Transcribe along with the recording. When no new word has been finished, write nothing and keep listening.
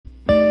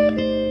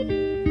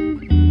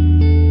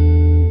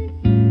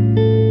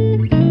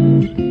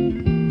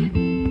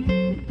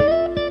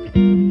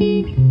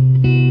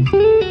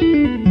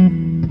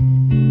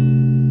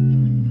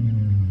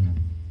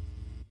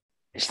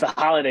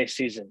holiday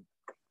season.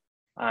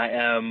 I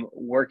am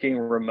working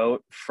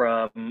remote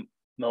from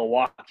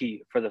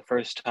Milwaukee for the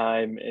first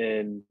time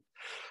in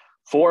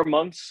 4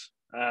 months,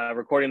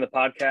 recording the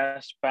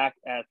podcast back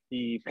at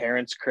the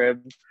parents'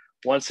 crib.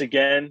 Once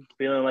again,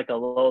 feeling like a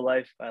low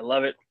life. I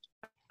love it.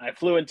 I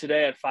flew in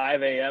today at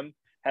 5 a.m.,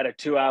 had a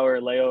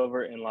 2-hour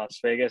layover in Las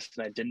Vegas,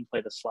 and I didn't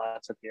play the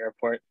slots at the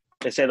airport.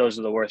 They say those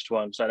are the worst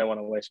ones, so I don't want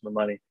to waste my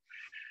money.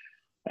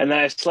 And then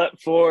I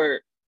slept for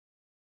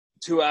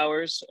 2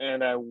 hours,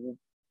 and I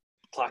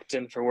clocked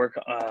in for work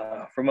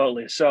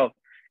remotely. So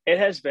it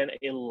has been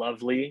a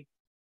lovely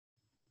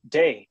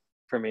day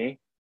for me.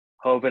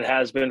 Hope it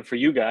has been for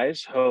you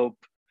guys. Hope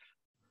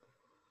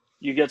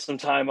you get some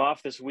time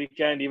off this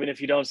weekend, even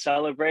if you don't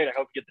celebrate. I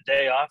hope you get the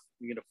day off.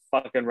 You get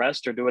a fucking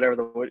rest or do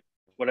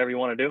whatever you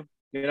want to do.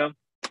 You know,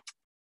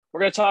 we're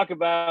gonna talk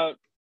about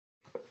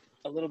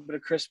a little bit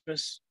of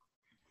Christmas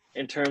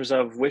in terms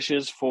of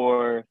wishes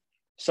for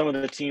some of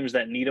the teams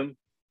that need them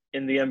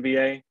in the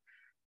NBA,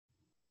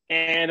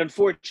 and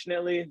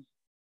unfortunately,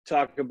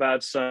 talk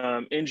about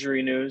some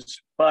injury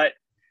news. But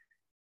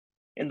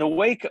in the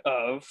wake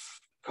of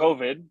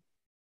COVID,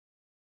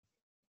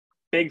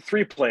 big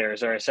three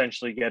players are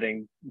essentially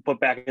getting put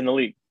back in the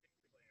league.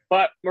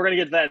 But we're going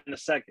to get to that in a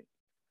second.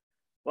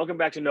 Welcome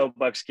back to No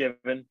Bucks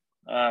Given,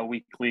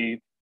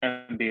 weekly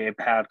NBA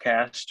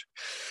podcast.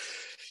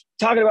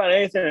 Talking about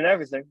anything and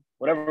everything,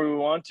 whatever we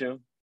want to.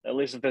 At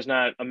least if there's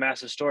not a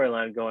massive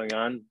storyline going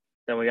on,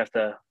 then we have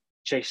to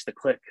chase the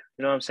click.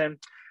 You know what I'm saying?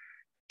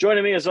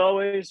 Joining me as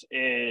always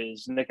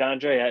is Nick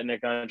Andre at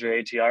Nick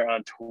Andre ATR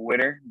on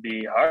Twitter,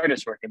 the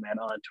hardest working man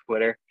on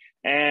Twitter,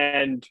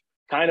 and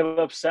kind of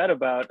upset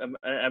about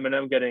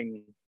Eminem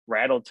getting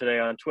rattled today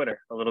on Twitter.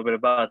 A little bit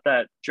about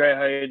that. Dre,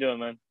 how you doing,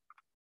 man?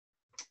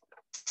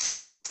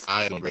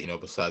 I don't really know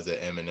besides the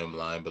Eminem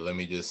line, but let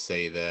me just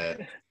say that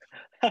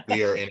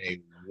we are in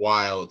a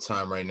wild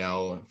time right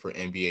now for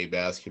NBA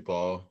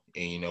basketball,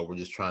 and we're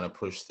just trying to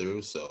push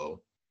through.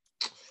 So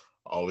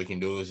all we can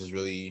do is just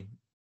really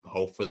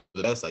hope for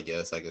the best, I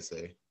guess I could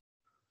say.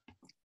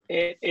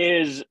 It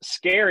is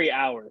scary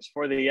hours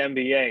for the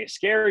NBA.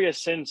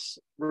 Scariest since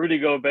Rudy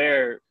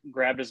Gobert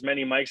grabbed as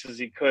many mics as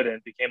he could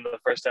and became the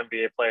first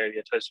NBA player to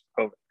get touched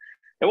with COVID.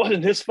 It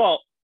wasn't his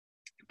fault,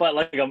 but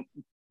like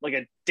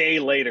a day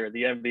later,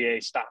 the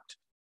NBA stopped,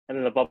 and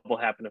then the bubble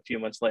happened a few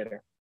months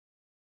later.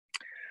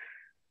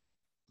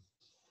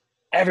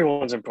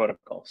 Everyone's in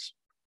protocols.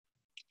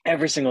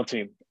 Every single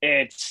team.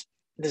 It's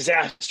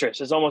disastrous.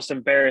 It's almost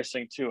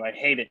embarrassing, too. I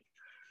hate it.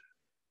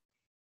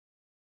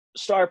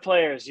 Star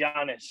players,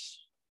 Giannis,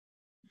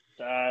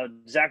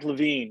 Zach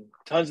LaVine,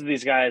 tons of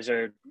these guys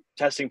are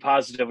testing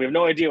positive. We have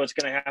no idea what's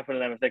going to happen to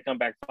them if they come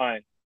back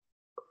fine.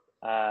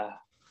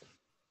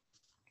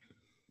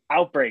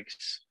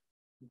 Outbreaks,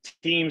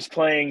 teams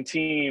playing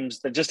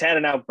teams that just had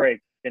an outbreak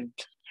and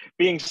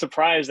being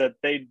surprised that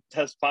they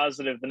test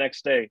positive the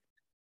next day.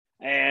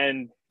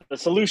 And the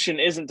solution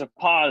isn't to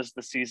pause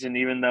the season,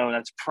 even though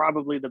that's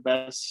probably the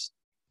best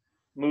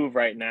move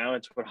right now.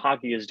 It's what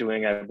hockey is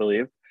doing, I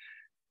believe.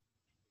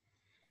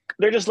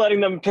 They're just letting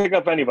them pick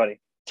up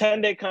anybody.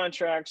 10-day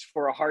contracts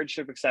for a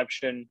hardship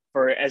exception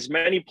for as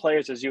many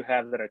players as you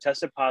have that are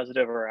tested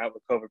positive or out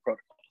with COVID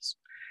protocols.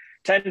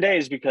 10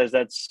 days because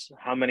that's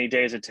how many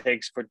days it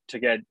takes to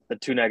get the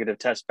 2 negative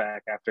tests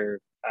back after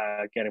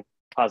getting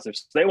positive.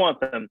 So they want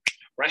them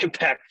right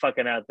back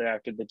fucking out there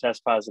after the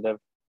test positive.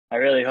 I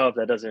really hope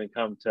that doesn't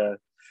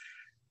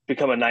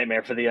become a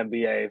nightmare for the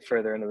NBA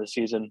further into the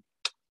season.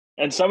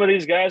 And some of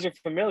these guys are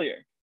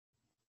familiar.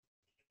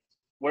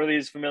 What are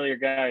these familiar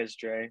guys,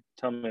 Dre?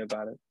 Tell me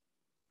about it.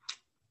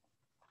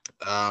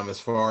 As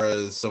far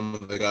as some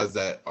of the guys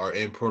that are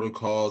in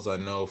protocols, I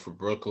know for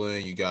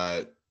Brooklyn, you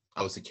got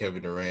obviously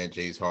Kevin Durant,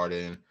 James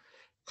Harden,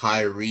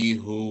 Kyrie,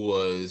 who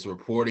was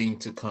reporting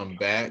to come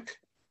back,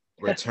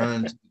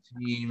 returned to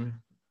the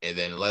team, and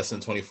then less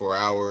than 24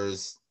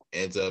 hours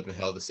ends up in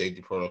health and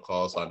safety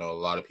protocol. So I know a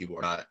lot of people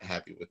are not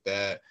happy with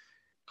that.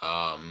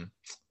 Trae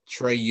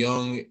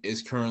Young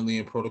is currently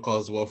in protocol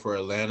as well for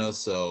Atlanta.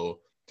 So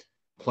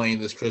playing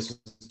this Christmas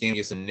game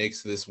against the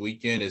Knicks this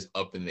weekend is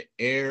up in the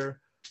air.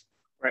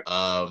 Right.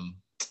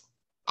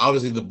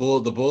 Obviously the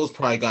Bulls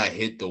probably got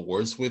hit the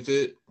worst with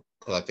it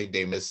because I think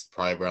they missed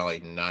probably around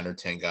like 9 or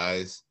 10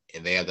 guys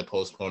and they had to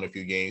postpone a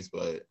few games.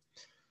 But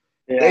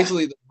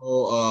basically the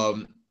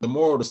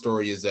moral of the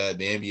story is that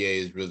the NBA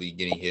is really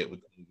getting hit with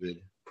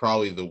COVID,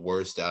 probably the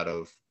worst out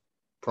of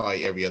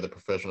probably every other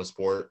professional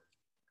sport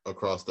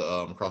across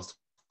the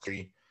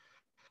country.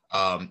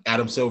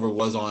 Adam Silver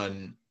was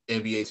on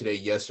NBA Today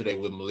yesterday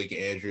with Malika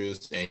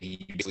Andrews, and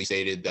he basically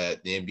stated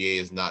that the NBA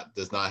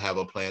does not have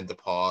a plan to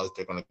pause.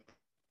 They're going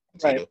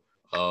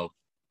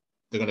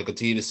to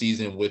continue the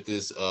season with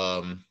this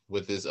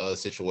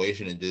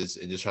situation and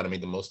just try to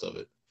make the most of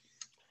it.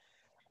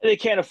 They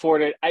can't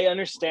afford it. I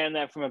understand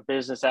that from a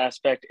business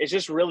aspect. It's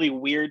just really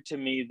weird to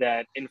me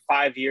that in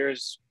 5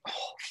 years,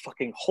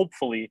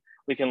 hopefully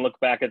we can look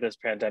back at this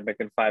pandemic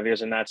in 5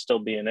 years and not still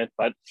be in it,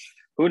 but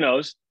who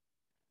knows?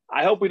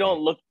 I hope we don't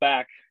look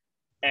back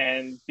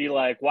and be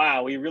like,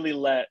 wow, we really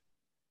let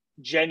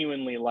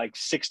genuinely like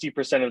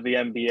 60% of the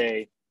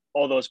NBA,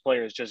 all those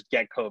players just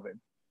get COVID.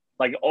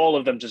 Like all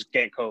of them just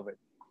get COVID,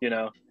 you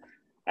know?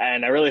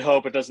 And I really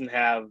hope it doesn't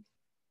have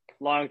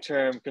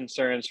long-term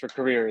concerns for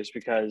careers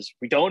because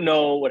we don't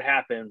know what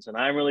happens. And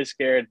I'm really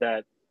scared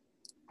that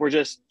we're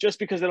just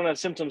because they don't have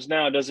symptoms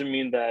now doesn't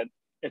mean that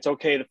it's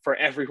okay for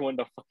everyone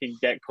to fucking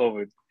get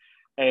COVID.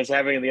 And it's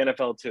happening in the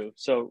NFL too.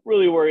 So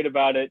really worried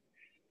about it.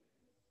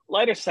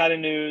 Lighter side of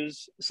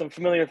news, some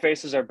familiar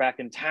faces are back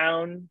in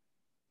town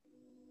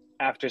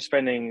after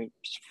spending,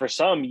 for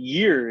some,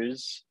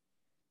 years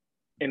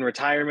in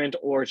retirement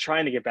or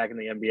trying to get back in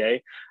the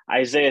NBA.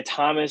 Isaiah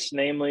Thomas,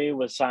 namely,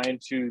 was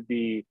signed to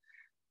the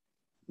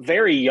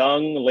very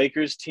young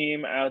Lakers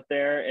team out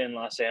there in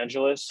Los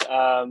Angeles.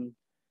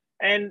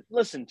 And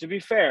listen, to be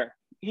fair,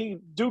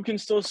 Duke can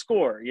still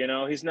score. You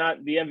know, he's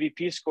not the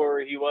MVP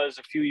scorer he was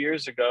a few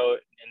years ago,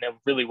 and it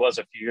really was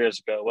a few years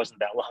ago. It wasn't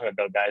that long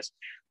ago, guys.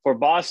 For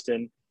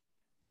Boston,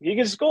 he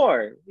can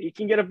score. He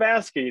can get a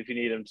basket if you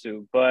need him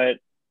to, but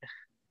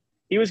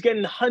he was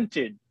getting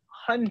hunted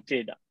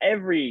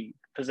every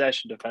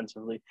possession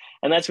defensively,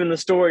 and that's been the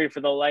story for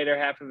the lighter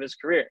half of his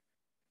career.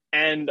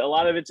 And a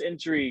lot of it's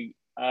injury.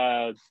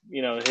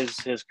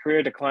 His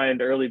career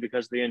declined early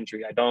because of the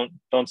injury. I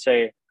don't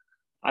say.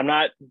 I'm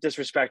not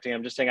disrespecting.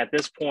 I'm just saying at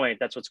this point,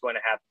 that's what's going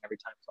to happen every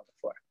time it's on the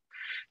floor.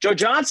 Joe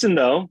Johnson,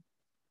 though,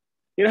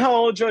 you know how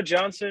old Joe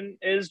Johnson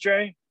is,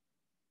 Dre?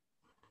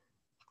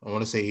 I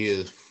want to say he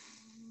is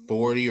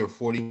 40 or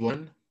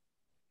 41.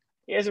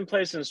 He hasn't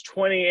played since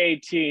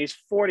 2018. He's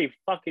 40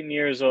 fucking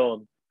years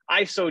old.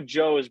 ISO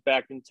Joe is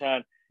back in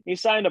town. He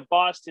signed to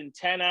Boston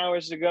 10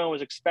 hours ago and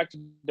was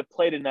expected to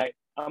play tonight.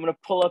 I'm going to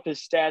pull up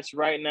his stats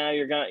right now.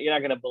 You're not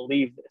going to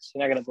believe this.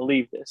 You're not going to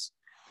believe this.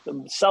 The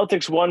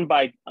Celtics won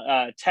by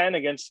 10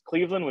 against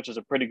Cleveland, which is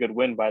a pretty good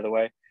win, by the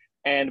way.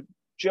 And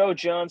Joe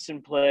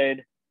Johnson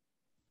played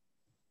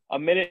a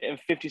minute and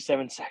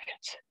 57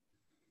 seconds.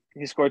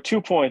 He scored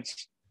 2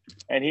 points,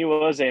 and he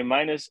was a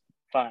 -5.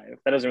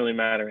 That doesn't really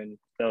matter in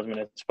those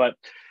minutes, but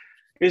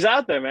he's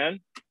out there, man.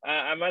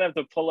 I might have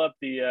to pull up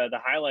the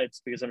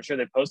highlights because I'm sure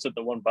they posted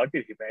the one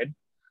bucket he made.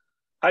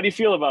 How do you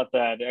feel about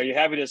that? Are you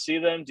happy to see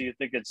them? Do you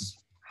think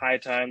it's high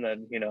time that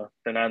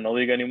they're not in the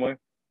league anymore?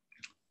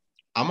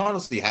 I'm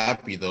honestly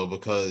happy though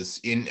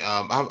because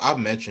I've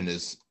mentioned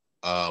this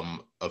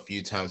a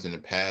few times in the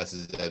past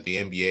is that the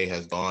NBA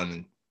has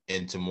gone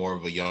into more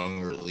of a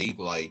younger league,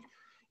 like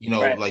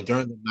Right. like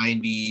during the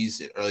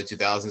 90s, early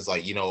 2000s,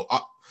 like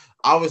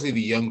obviously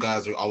the young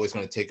guys are always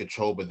going to take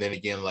control, but then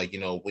again, like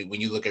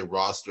when you look at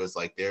rosters,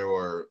 like there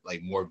were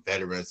like more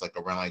veterans, like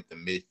around like the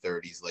mid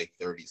 30s, late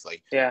 30s,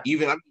 like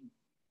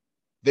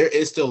there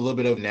is still a little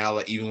bit of now,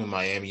 like even with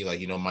Miami,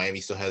 like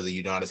Miami still has a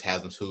Udonis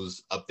Haslem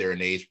who's up there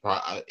in age,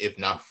 if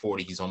not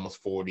 40, he's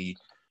almost 40.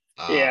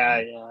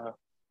 Yeah.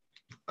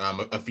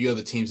 A few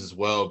other teams as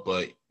well,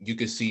 but you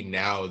can see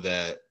now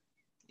that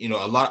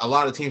a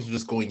lot of teams are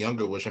just going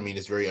younger, which I mean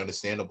is very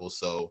understandable.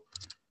 So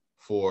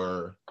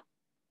for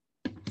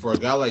a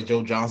guy like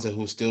Joe Johnson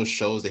who still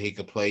shows that he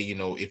can play,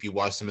 if you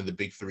watch him in the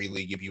Big Three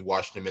League, if you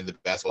watched him in the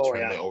basketball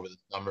tournament over the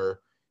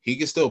summer. He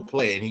can still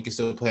play, and he can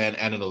still play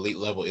at an elite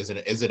level. Is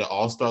it an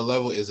all-star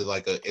level? Is it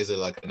like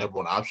a number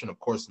one option? Of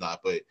course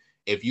not. But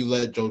if you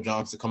let Joe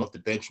Johnson come off the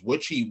bench,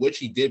 which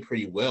he did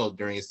pretty well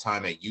during his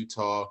time at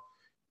Utah,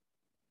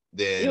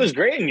 then he was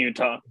great in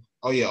Utah.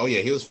 Oh yeah,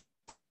 he was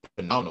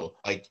phenomenal.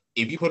 Like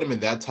if you put him in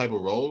that type of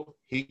role,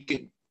 he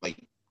can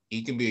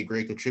be a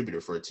great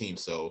contributor for a team.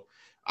 So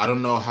I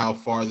don't know how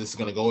far this is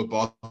going to go with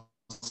Boston.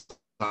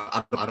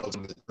 I don't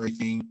know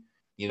everything.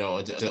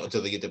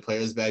 Until they get the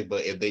players back.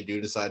 But if they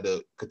do decide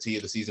to continue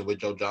the season with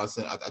Joe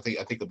Johnson, I think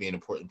it'll be an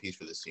important piece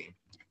for this team.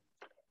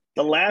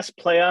 The last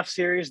playoff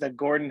series that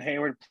Gordon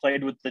Hayward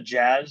played with the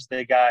Jazz,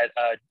 they got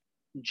a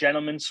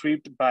gentleman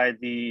sweep by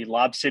the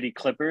Lob City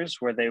Clippers,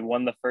 where they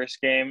won the first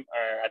game,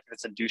 or I think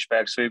it's a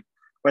douchebag sweep,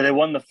 where they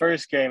won the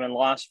first game and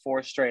lost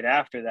 4 straight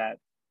after that.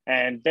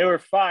 And they were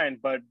fine,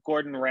 but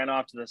Gordon ran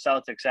off to the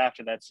Celtics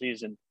after that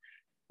season.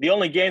 The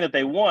only game that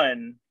they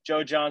won,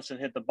 Joe Johnson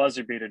hit the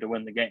buzzer beater to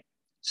win the game.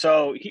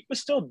 So he was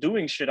still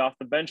doing shit off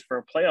the bench for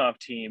a playoff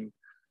team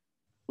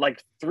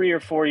like 3 or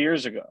 4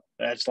 years ago.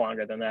 That's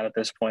longer than that at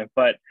this point.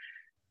 But,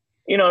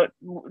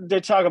 they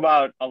talk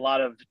about a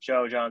lot of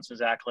Joe Johnson's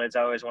accolades.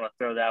 I always want to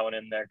throw that one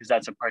in there because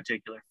that's a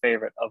particular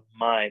favorite of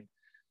mine.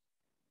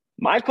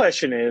 My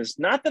question is,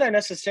 not that I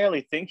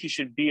necessarily think he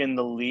should be in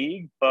the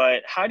league,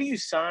 but how do you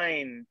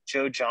sign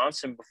Joe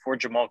Johnson before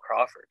Jamal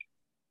Crawford?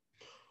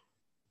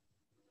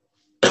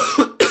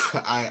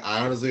 I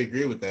honestly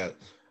agree with that.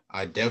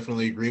 I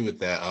definitely agree with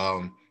that.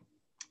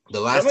 The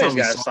last time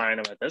we sign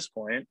him at this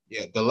point.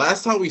 Yeah, the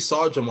last time we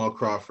saw Jamal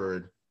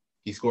Crawford,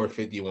 he scored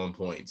 51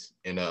 points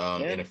in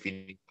a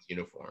Phoenix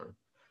uniform.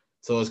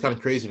 So it's kind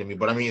of crazy to me.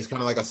 But I mean, it's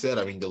kind of like I said.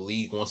 I mean, the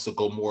league wants to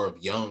go more of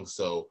young.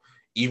 So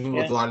even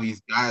with a lot of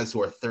these guys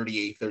who are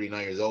 38,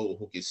 39 years old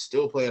who can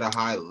still play at a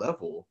high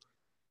level,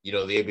 the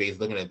NBA is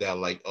looking at that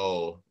like,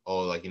 so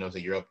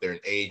you're up there in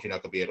age, you're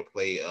not gonna be able to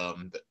play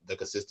the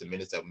consistent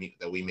minutes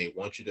that we may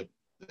want you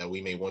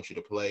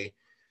to play.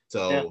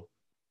 So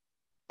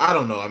I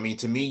don't know. I mean,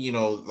 to me,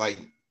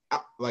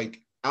 like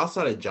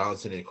outside of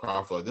Johnson and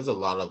Crawford, there's a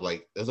lot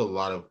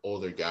of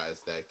older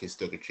guys that can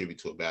still contribute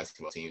to a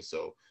basketball team.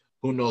 So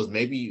who knows?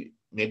 Maybe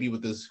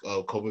with this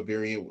COVID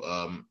variant,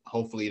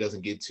 hopefully it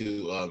doesn't get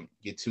too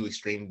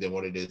extreme than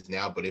what it is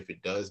now. But if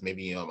it does,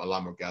 maybe a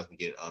lot more guys will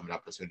get an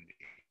opportunity.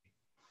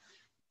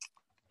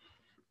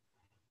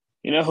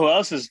 You know who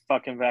else is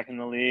fucking back in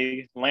the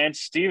league? Lance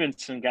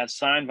Stevenson got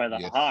signed by the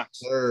Hawks.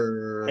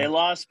 Sir. They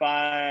lost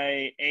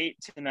by 8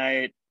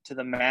 tonight to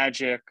the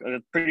Magic, a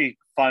pretty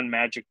fun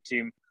Magic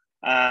team.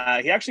 He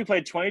actually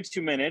played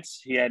 22 minutes.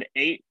 He had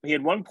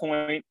 1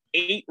 point,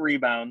 8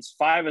 rebounds,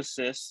 5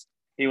 assists.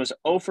 He was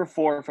 0 for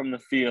 4 from the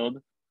field,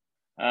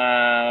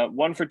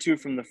 1 for 2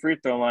 from the free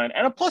throw line,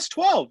 and a plus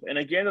 12 in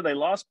a game that they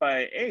lost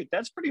by 8.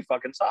 That's pretty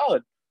fucking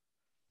solid.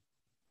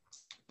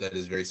 That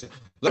is very simple.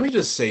 Let me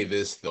just say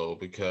this, though,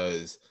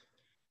 because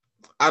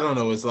I don't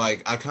know. It's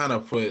like I kind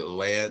of put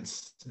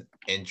Lance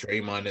and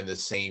Draymond in the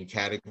same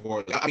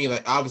category. I mean,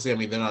 like,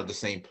 obviously, they're not the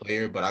same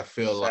player, but I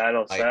feel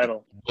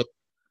Saddle.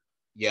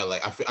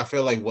 I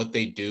feel like what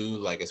they do,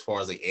 like as far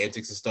as like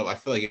antics and stuff, I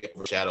feel like it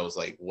overshadows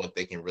like what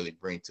they can really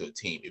bring to a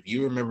team. If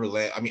you remember,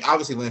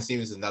 obviously Lance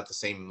Stevenson is not the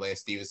same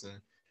Lance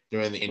Stevenson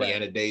during the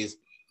Indiana days.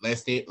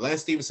 Lance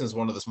Stevenson is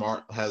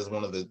has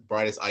one of the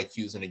brightest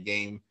IQs in the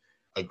game,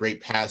 a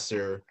great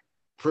passer,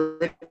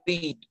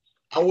 pretty.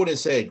 I wouldn't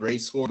say a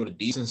great scorer, but a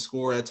decent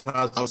scorer at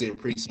times. I would say a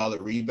pretty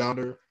solid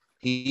rebounder.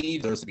 He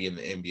deserves to be in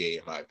the NBA,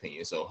 in my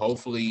opinion. So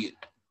hopefully,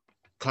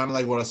 kind of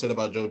like what I said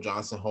about Joe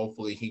Johnson,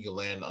 hopefully he can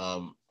land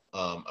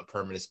a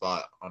permanent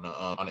spot on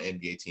an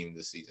NBA team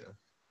this season.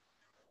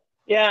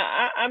 Yeah,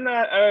 I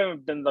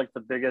haven't been like the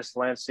biggest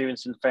Lance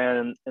Stevenson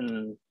fan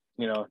in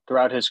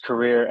throughout his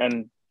career,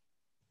 and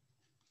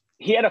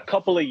he had a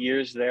couple of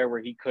years there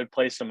where he could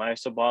play some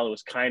iso ball. It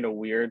was kind of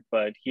weird,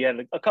 but he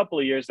had a couple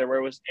of years there where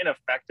it was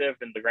ineffective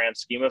in the grand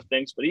scheme of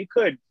things, but he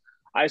could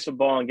iso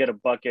ball and get a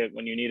bucket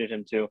when you needed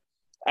him to.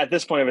 At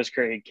this point of his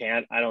career, he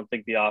can't. I don't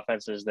think the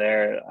offense is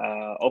there.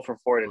 0 for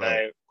 4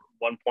 tonight, right.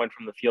 1 point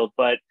from the field,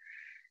 but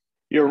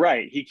you're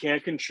right. He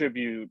can't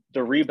contribute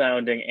the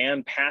rebounding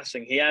and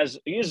passing.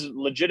 He's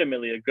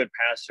legitimately a good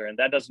passer, and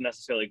that doesn't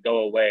necessarily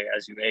go away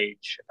as you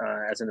age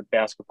as a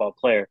basketball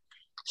player.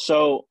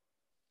 So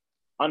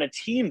on a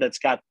team that's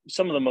got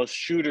some of the most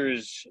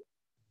shooters,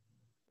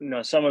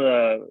 I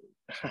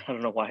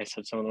don't know why I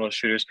said some of the most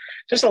shooters,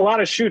 just a lot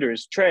of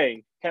shooters.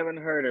 Trey, Kevin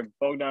Huerter,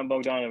 Bogdan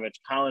Bogdanovic,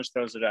 Collins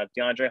throws it up,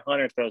 DeAndre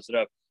Hunter throws it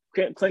up.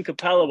 Clint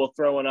Capella will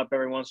throw one up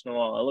every once in a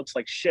while. It looks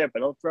like shit,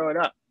 but he'll throw it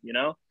up,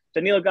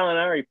 Danilo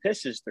Gallinari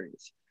pisses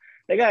threes.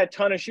 They got a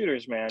ton of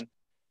shooters, man.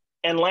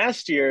 And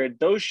last year,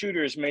 those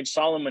shooters made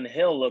Solomon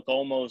Hill look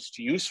almost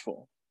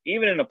useful.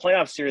 Even in a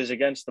playoff series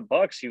against the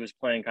Bucks, he was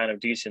playing kind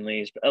of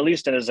decently, at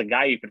least as a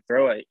guy you could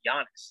throw at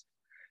Giannis.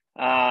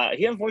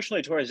 He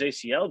unfortunately tore his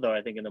ACL, though,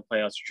 I think, in the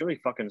playoffs, which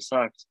really fucking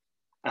sucked.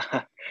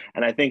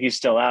 And I think he's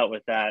still out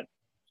with that.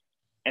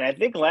 And I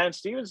think Lance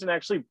Stevenson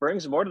actually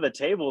brings more to the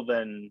table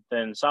than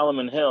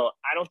Solomon Hill.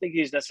 I don't think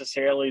he's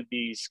necessarily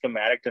the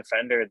schematic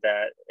defender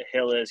that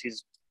Hill is.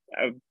 He's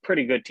a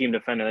pretty good team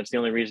defender. That's the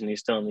only reason he's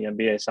still in the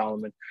NBA,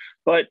 Solomon.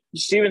 But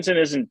Stevenson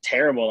isn't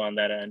terrible on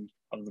that end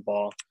of the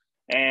ball.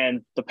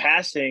 And the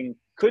passing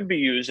could be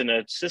used in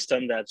a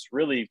system that's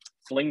really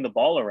fling the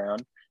ball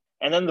around.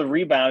 And then the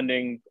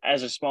rebounding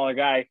as a smaller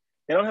guy,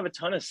 they don't have a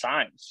ton of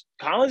size.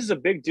 Collins is a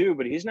big dude,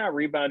 but he's not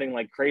rebounding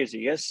like crazy.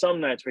 He has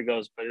some nights where he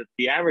goes, but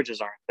the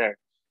averages aren't there.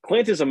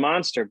 Clint is a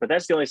monster, but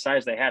that's the only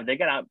size they have. They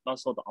got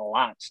out-muscled a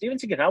lot.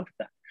 Stevenson can help with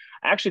that.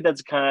 Actually,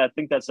 I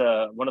think that's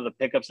one of the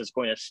pickups that's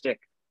going to stick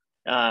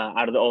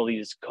out of all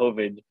these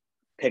COVID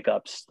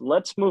pickups.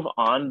 Let's move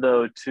on,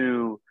 though,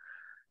 to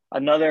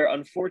another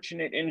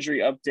unfortunate injury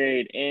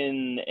update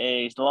in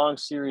a long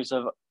series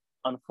of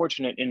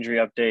unfortunate injury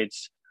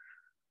updates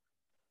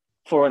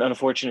for an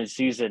unfortunate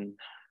season.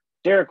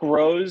 Derrick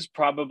Rose,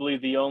 probably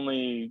the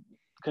only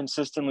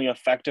consistently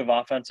effective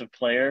offensive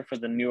player for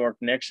the New York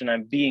Knicks, and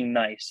I'm being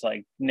nice.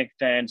 Like, Knicks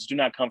fans, do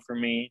not come for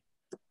me.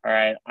 All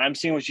right, I'm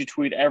seeing what you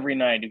tweet every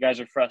night. You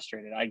guys are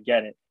frustrated. I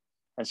get it.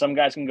 And some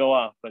guys can go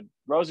off, but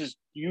Rose is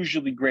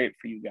usually great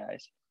for you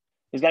guys.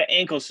 He's got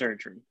ankle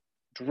surgery,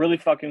 which really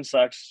fucking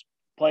sucks.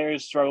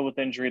 Players struggle with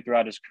injury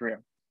throughout his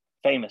career,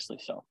 famously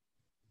so.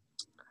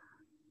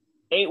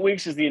 8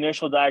 weeks is the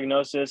initial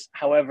diagnosis.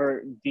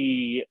 However,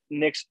 the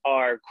Knicks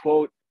are,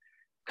 quote,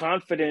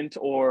 confident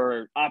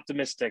or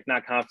optimistic,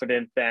 not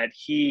confident, that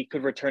he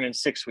could return in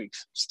 6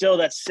 weeks. Still,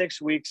 that's 6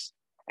 weeks,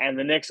 and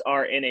the Knicks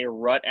are in a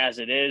rut as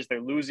it is.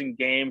 They're losing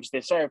games. They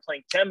started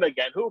playing Kemba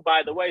again, who,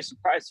 by the way,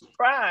 surprise,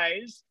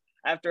 surprise,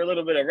 after a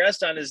little bit of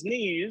rest on his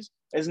knees,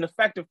 is an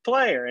effective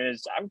player. And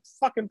I'm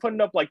fucking putting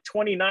up like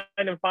 29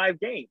 in 5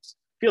 games.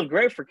 Feel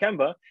great for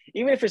Kemba.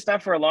 Even if it's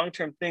not for a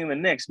long-term thing in the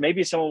Knicks,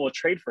 maybe someone will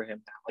trade for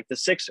him now, like the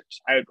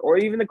Sixers or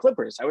even the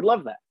Clippers. I would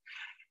love that.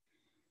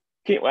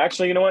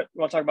 Actually, you know what? You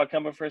want to talk about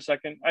Kemba for a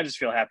second? I just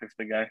feel happy for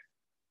the guy.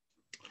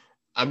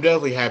 I'm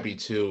definitely happy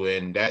too.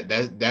 And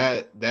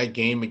that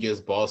game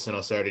against Boston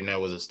on Saturday night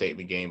was a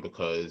statement game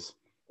because,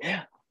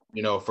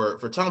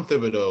 for Tom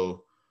Thibodeau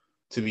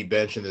to be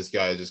benching this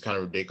guy is just kind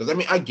of ridiculous. I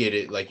mean, I get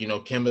it. Like,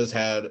 Kemba's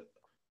had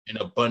an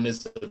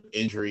abundance of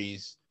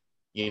injuries.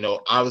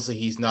 Obviously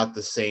he's not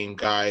the same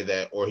guy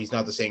he's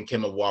not the same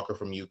Kemba Walker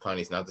from UConn.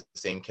 He's not the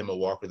same Kemba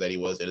Walker that he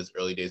was in his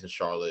early days in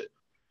Charlotte.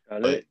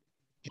 But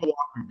Kemba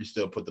Walker can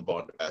still put the ball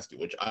in the basket,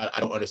 which I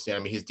don't understand.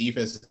 I mean, his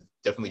defense is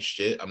definitely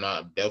shit. I'm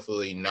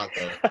definitely not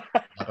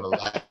gonna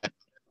lie.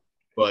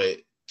 But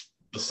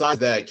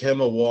besides that,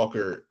 Kemba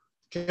Walker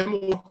can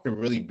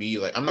really be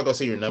like, I'm not gonna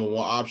say your number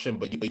one option,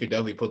 but you could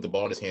definitely put the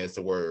ball in his hands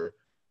to where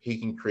he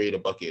can create a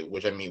bucket,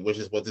 which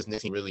is what this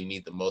Knicks team really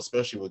need the most,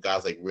 especially with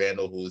guys like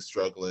Randall, who is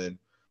struggling.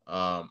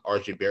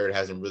 RJ Barrett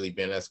hasn't really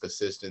been as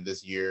consistent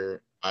this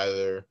year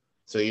either.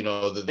 So,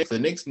 the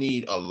Knicks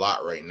need a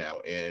lot right now,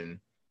 and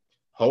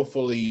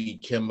hopefully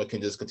Kemba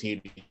can just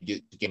continue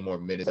to get more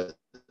minutes as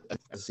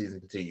the season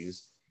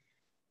continues.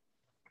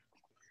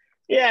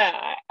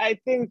 Yeah, I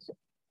think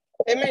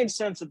it made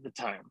sense at the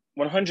time,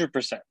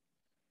 100%.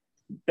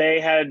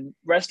 They had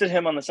rested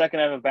him on the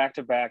second half of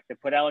back-to-back. They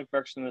put Alec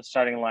Burks in the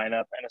starting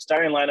lineup, and a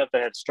starting lineup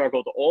that had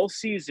struggled all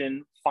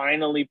season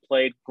finally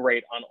played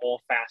great on all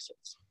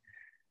facets.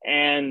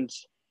 And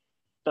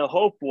the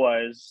hope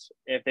was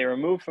if they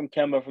removed from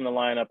Kemba from the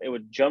lineup, it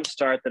would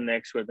jumpstart the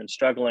Knicks, who had been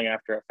struggling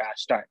after a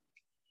fast start.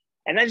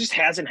 And that just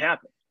hasn't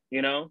happened,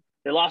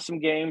 They lost some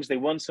games. They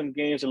won some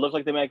games. It looked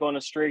like they might go on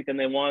a streak. Then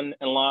they won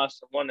and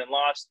lost.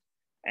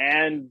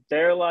 And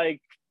they're like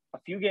a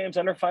few games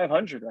under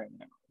 500 right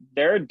now.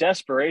 They're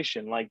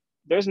desperation. Like,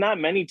 there's not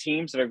many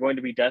teams that are going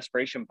to be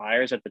desperation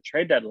buyers at the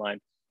trade deadline.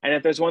 And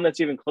if there's one that's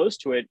even close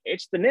to it,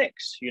 it's the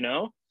Knicks,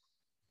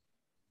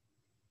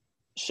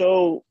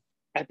 So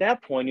at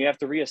that point, you have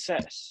to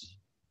reassess.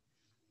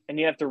 And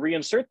you have to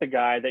reinsert the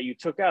guy that you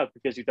took out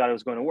because you thought it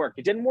was going to work.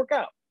 It didn't work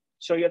out.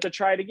 So you have to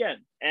try it again.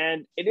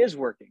 And it is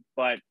working.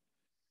 But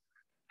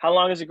how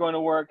long is it going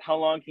to work? How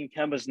long can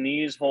Kemba's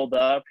knees hold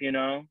up? Is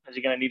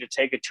he going to need to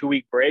take a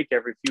 2-week break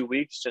every few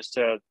weeks just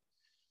to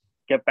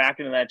get back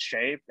into that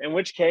shape? In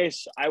which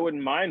case, I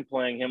wouldn't mind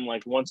playing him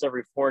like once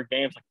every 4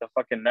 games like the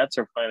fucking Nets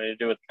are planning to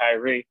do with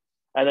Kyrie,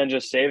 and then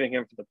just saving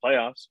him for the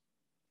playoffs.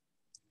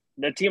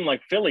 A team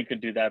like Philly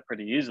could do that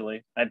pretty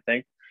easily, I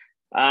think.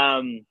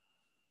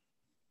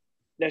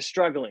 They're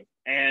struggling.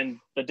 And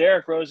the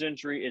Derrick Rose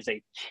injury is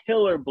a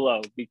killer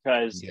blow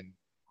because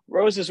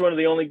Rose is one of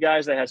the only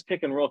guys that has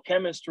pick and roll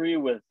chemistry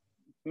with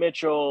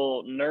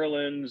Mitchell,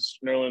 Nerlens,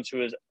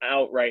 who is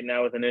out right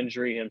now with an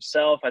injury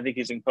himself. I think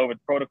he's in COVID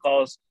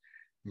protocols.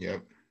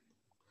 Yep.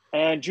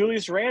 And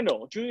Julius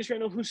Randle,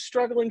 who's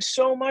struggling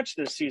so much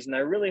this season. I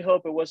really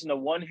hope it wasn't a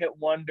one-hit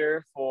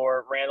wonder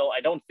for Randle.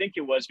 I don't think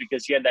it was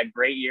because he had that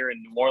great year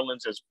in New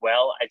Orleans as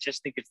well. I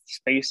just think it's the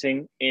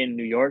spacing in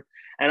New York.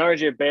 And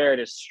RJ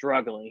Barrett is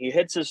struggling. He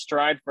hits his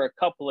stride for a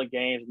couple of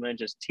games and then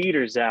just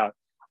teeters out.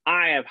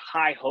 I have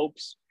high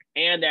hopes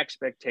and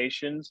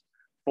expectations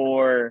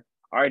for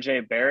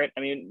RJ Barrett.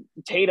 I mean,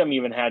 Tatum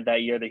even had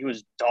that year that he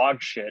was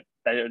dog shit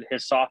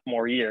his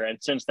sophomore year. And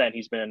since then,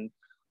 he's been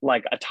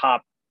like a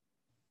top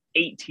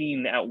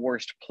 18 at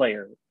worst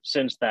player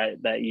since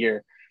that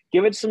year.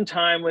 Give it some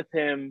time with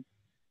him,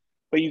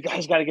 but you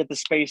guys got to get the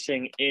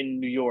spacing in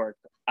New York.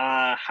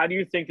 How do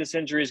you think this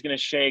injury is going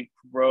to shake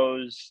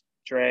Rose,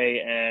 Dre,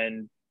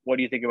 and what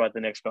do you think about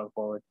the Knicks going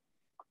forward?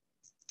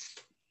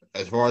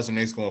 As far as the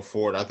Knicks going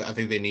forward, I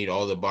think they need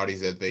all the bodies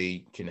that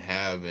they can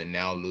have, and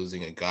now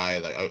losing a guy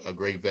like a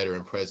great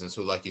veteran presence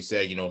who, like you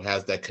said,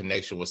 has that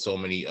connection with so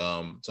many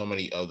of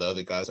the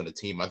other guys on the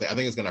team. I think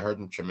it's going to hurt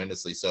him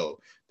tremendously. So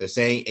they're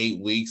saying 8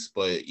 weeks,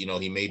 but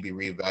he may be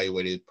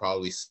reevaluated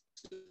probably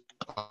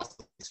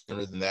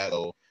sooner than that.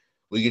 So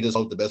we can just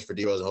hope the best for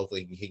D-Rose, and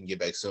hopefully he can get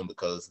back soon,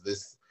 because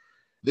this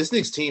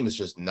Knicks team is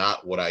just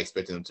not what I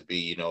expected them to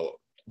be.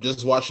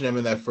 Just watching them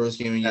in that first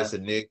game against the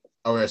Knicks.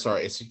 Against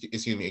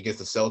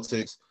the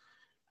Celtics,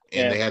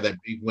 and they had that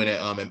big win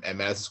at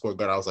Madison Square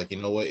Garden. I was like,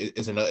 you know what,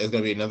 it's going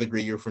to be another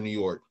great year for New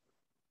York.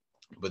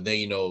 But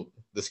then,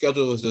 the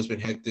schedule has just been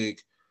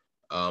hectic.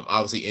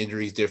 Obviously,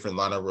 injuries, different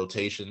lineup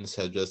rotations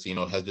has just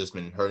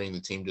been hurting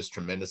the team just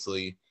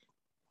tremendously.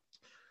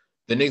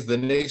 The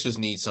Knicks just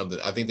need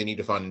something. I think they need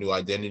to find a new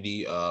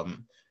identity.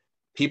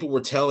 People were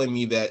telling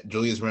me that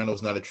Julius Randle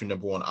was not a true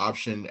number one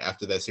option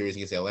after that series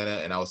against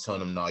Atlanta, and I was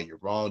telling them, no, you're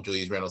wrong.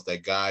 Julius Randle's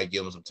that guy.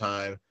 Give him some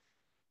time.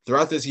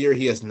 Throughout this year,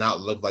 he has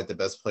not looked like the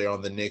best player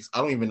on the Knicks. I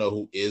don't even know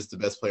who is the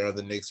best player on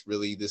the Knicks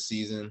really this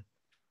season.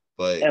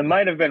 But it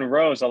might have been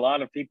Rose. A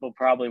lot of people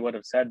probably would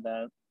have said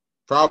that.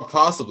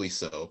 Possibly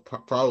so.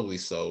 Probably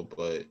so.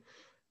 But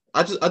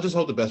I just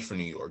hope the best for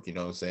New York. You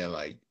know what I'm saying?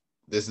 Like,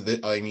 this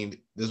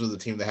was a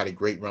team that had a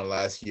great run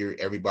last year.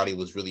 Everybody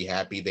was really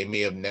happy. They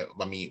may have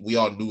we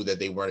all knew that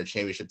they weren't a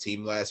championship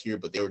team last year,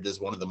 but they were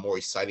just one of the more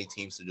exciting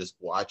teams to just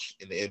watch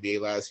in the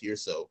NBA last year.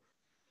 So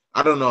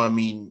I don't know.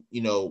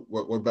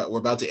 We're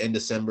about to end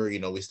December.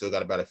 We still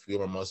got about a few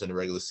more months in the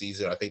regular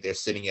season. I think they're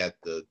sitting at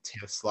the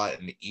 10th slot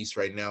in the East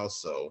right now.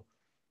 So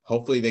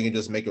hopefully they can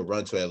just make a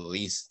run to at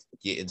least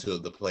get into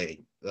the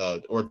play,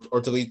 or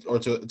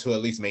to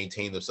at least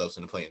maintain themselves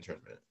in the play-in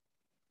tournament.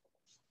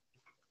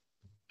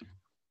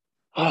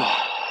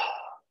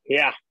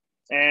 Yeah,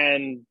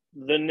 and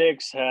the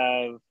Knicks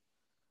have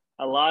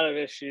a lot of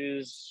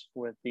issues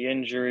with the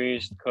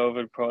injuries,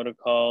 COVID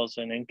protocols,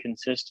 and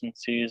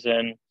inconsistencies,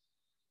 and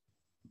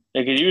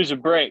they could use a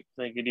break.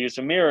 They could use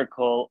a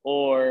miracle,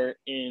 or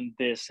in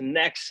this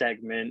next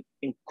segment,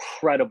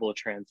 incredible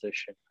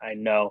transition. I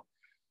know,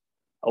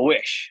 a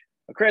wish,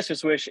 a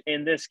Christmas wish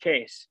in this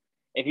case.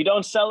 If you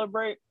don't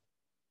celebrate,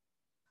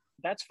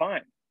 that's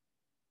fine.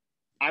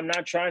 I'm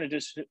not trying to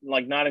just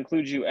not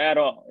include you at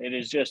all. It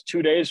is just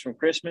 2 days from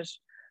Christmas.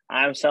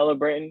 I'm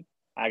celebrating.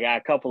 I got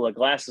a couple of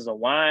glasses of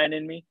wine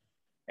in me,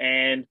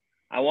 and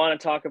I want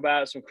to talk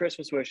about some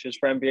Christmas wishes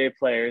for NBA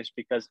players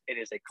because it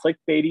is a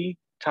clickbaity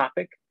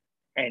topic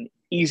and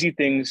easy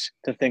things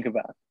to think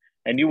about.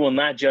 And you will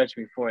not judge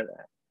me for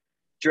that.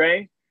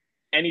 Dre,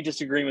 any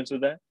disagreements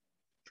with that?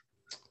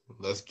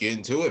 Let's get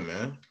into it,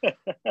 man.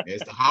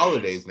 It's the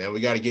holidays, man.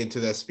 We got to get into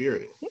that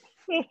spirit.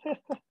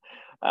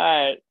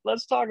 All right,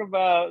 let's talk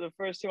about the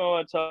first team I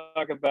want to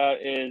talk about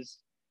is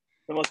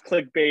the most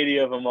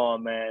clickbaity of them all,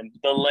 man.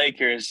 The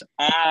Lakers.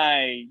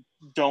 I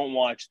don't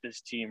watch this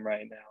team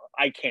right now.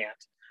 I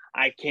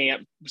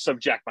can't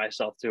subject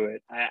myself to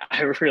it.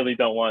 I really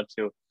don't want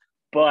to.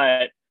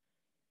 But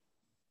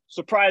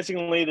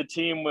surprisingly, the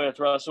team with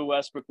Russell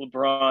Westbrook,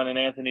 LeBron, and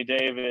Anthony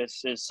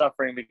Davis is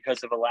suffering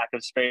because of a lack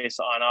of space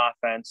on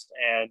offense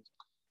and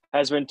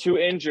has been too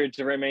injured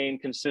to remain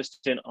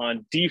consistent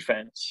on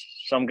defense.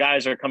 Some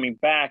guys are coming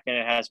back, and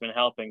it has been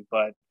helping,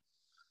 but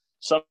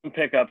some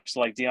pickups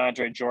like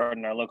DeAndre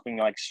Jordan are looking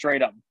like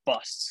straight up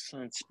busts.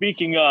 And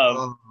speaking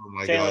of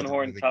Jalen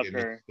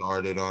Horton-Tucker,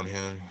 started on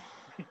him.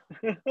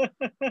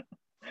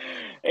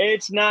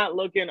 It's not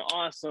looking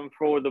awesome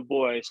for the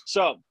boys.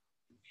 So,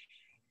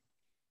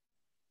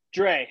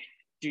 Dre,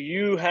 do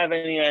you have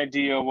any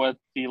idea what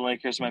the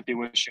Lakers might be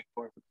wishing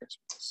for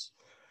Christmas?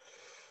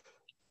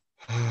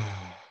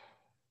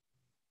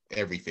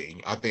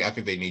 Everything. I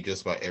think they need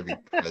just about every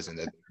present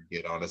that they can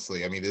get.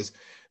 Honestly, I mean this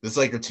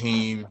Laker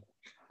team.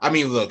 I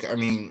mean, look. I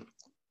mean,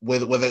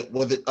 with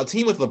a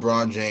team with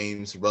LeBron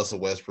James, Russell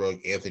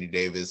Westbrook, Anthony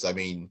Davis. I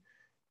mean,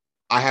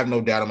 I have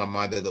no doubt in my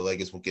mind that the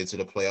Lakers will get to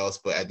the playoffs.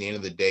 But at the end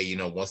of the day,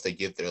 once they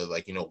get there,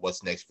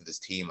 what's next for this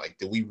team?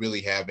 Do we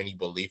really have any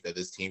belief that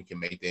this team can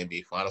make the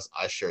NBA Finals?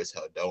 I sure as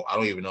hell don't. I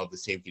don't even know if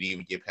this team can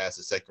even get past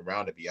the second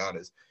round, to be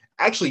honest.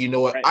 Actually, you know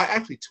what? Right. I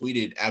actually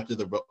tweeted after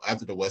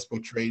the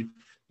Westbrook trade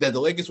that the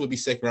Lakers would be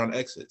second round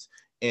exits.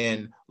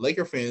 And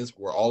Laker fans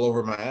were all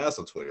over my ass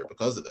on Twitter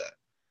because of that.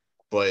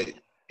 But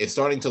it's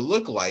starting to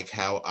look like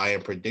how I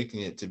am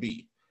predicting it to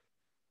be.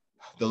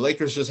 The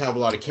Lakers just have a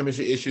lot of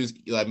chemistry issues.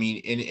 I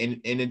mean,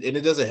 and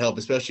it doesn't help,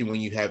 especially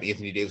when you have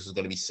Anthony Davis who's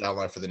going to be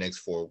sidelined for the next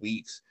 4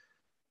 weeks.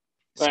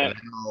 Right.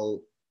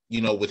 So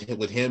now,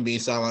 with him being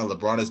sidelined,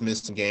 LeBron has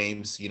missed some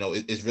games.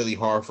 It's really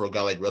hard for a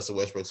guy like Russell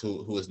Westbrook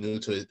who is new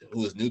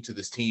to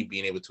this team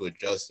being able to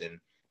adjust and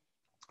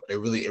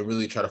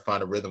really try to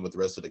find a rhythm with the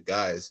rest of the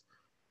guys.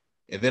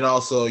 And then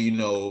also,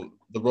 the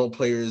role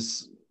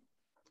players,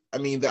 I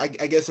mean, I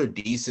guess they're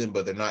decent,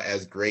 but they're not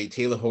as great.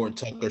 Taylor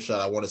Horton-Tucker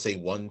shot, I want to say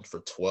 1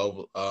 for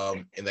 12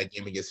 in that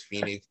game against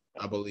Phoenix,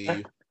 I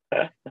believe.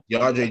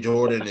 DeAndre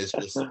Jordan is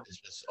just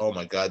oh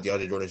my God,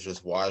 DeAndre Jordan is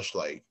just washed.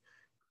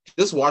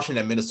 Just watching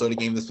that Minnesota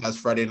game this past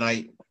Friday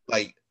night,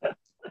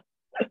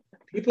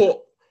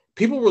 people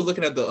were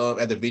looking at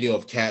the video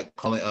of Cat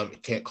calling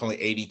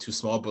AD too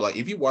small, but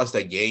if you watch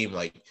that game,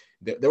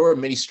 there were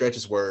many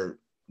stretches where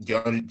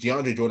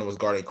DeAndre Jordan was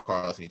guarding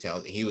Karl Anthony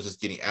Towns, and he was just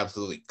getting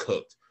absolutely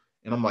cooked.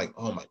 And I'm like,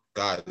 oh my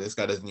God, this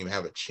guy doesn't even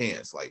have a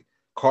chance.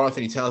 Karl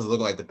Anthony Towns is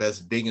looking like the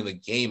best big in the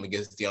game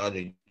against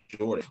DeAndre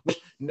Jordan.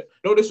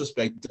 No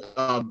disrespect.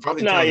 I get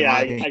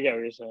what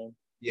you're saying.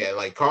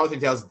 Yeah, Karl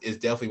Anthony Towns is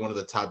definitely one of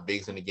the top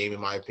bigs in the game,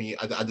 in my opinion.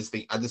 I just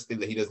think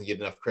that he doesn't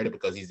get enough credit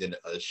because he's in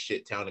a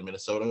shit town in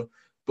Minnesota.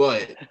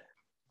 But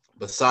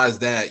besides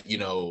that,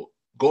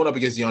 going up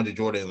against DeAndre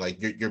Jordan,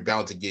 you're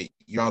bound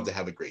to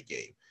have a great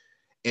game.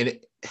 And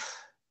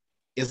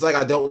it's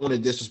I don't want to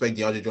disrespect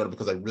DeAndre Jordan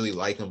because I really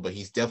like him, but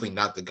he's definitely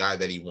not the guy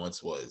that he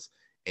once was.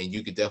 And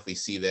you could definitely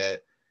see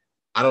that.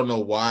 I don't know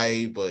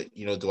why, but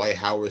Dwight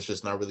Howard's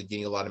just not really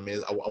getting a lot of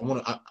minutes.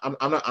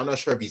 I'm not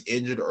sure if he's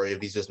injured or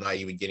if he's just not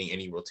even getting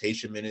any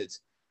rotation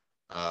minutes.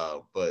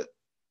 But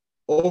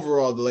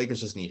overall, the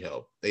Lakers just need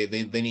help. They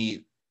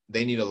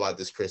need a lot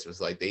this Christmas.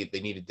 They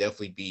need to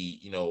definitely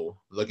be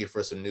looking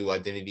for some new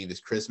identity this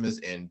Christmas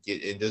and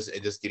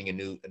just getting a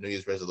New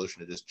Year's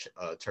resolution to just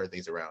turn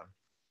things around.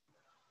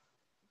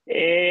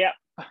 Yeah,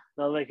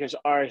 the Lakers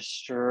are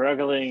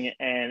struggling,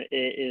 and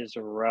it is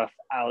rough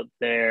out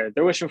there.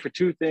 They're wishing for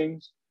two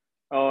things,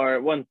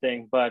 or one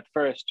thing, but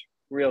first,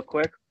 real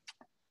quick,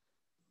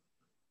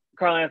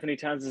 Karl Anthony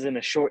Towns is in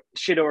a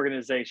shit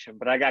organization,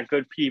 but I got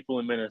good people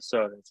in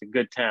Minnesota. It's a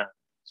good town.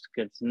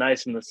 It's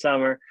nice in the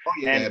summer,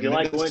 and if you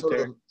like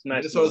winter, it's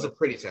nice. Minnesota's a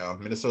pretty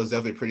town. Minnesota's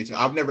definitely a pretty town.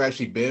 I've never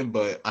actually been,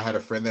 but I had a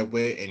friend that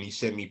went, and he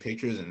sent me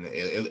pictures, and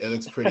it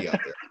looks pretty out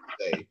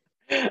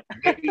there.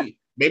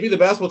 maybe the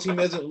basketball team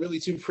isn't really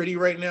too pretty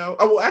right now.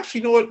 Oh, well,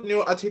 actually, you know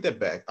what? I take that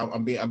back.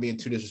 I'm being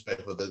too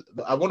disrespectful.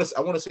 I want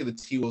to say the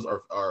T-Wolves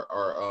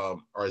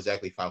are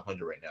exactly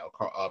 500 right now.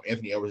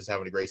 Anthony Edwards is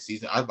having a great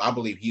season. I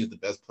believe he is the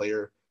best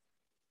player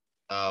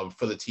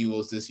for the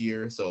T-Wolves this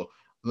year. So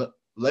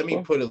let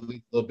me put at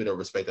least a little bit of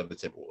respect on the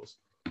Timberwolves.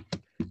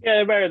 Yeah,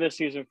 they're better this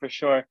season for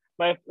sure.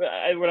 We're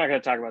not going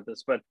to talk about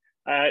this, but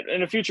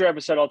in a future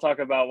episode, I'll talk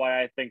about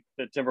why I think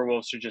the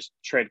Timberwolves should just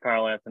trade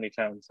Karl Anthony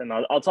Towns, and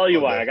I'll tell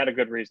you why. I got a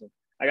good reason,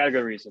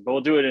 but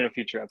we'll do it in a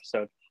future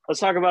episode.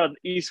 Let's talk about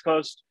the East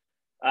Coast,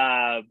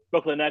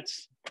 Brooklyn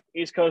Nets,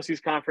 East Coast,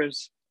 East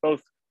Conference,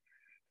 both.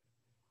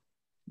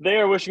 They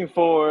are wishing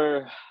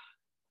for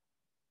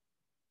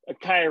a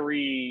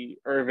Kyrie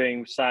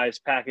Irving size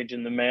package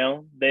in the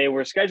mail. They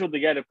were scheduled to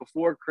get it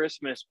before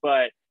Christmas,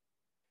 but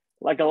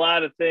like a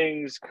lot of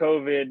things,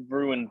 COVID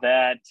ruined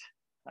that.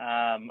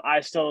 I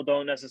still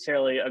don't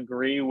necessarily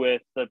agree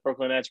with the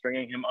Brooklyn Nets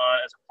bringing him on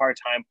as a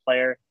part-time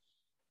player.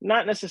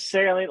 Not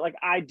necessarily. Like,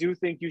 I do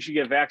think you should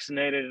get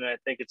vaccinated, and I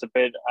think it's a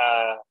bit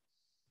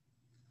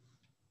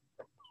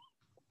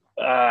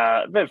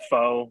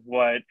faux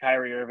what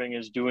Kyrie Irving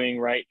is doing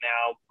right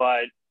now.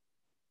 But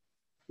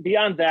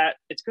beyond that,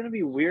 it's going to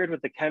be weird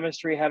with the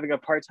chemistry having a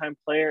part-time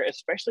player,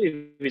 especially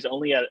if he's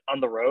only on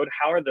the road.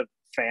 How are the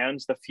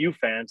few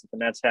fans that the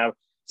Nets have,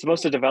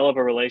 supposed to develop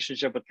a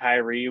relationship with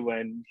Kyrie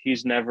when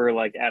he's never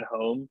like at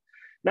home?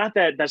 Not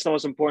that that's the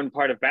most important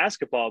part of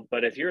basketball,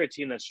 but if you're a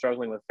team that's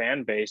struggling with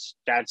fan base,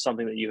 that's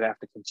something that you have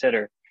to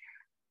consider.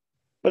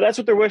 But that's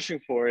what they're wishing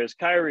for, is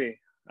Kyrie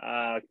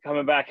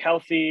coming back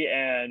healthy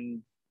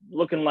and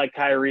looking like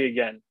Kyrie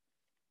again.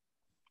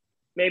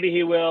 Maybe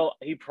he will.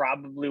 He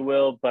probably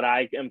will, but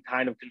I am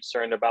kind of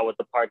concerned about what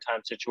the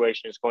part-time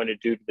situation is going to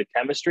do to the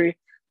chemistry,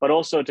 but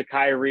also to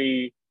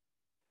Kyrie.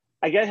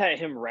 I get that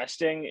him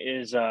resting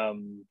is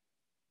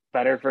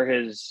better for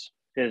his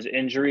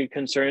injury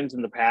concerns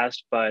in the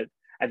past, but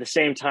at the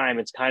same time,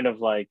 it's kind of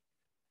like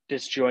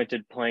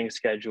disjointed playing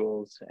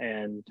schedules,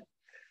 and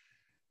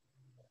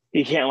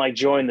he can't like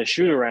join the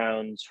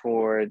shoot-arounds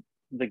for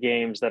the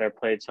games that are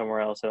played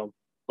somewhere else, I don't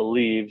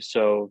believe.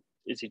 So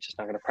is he just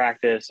not going to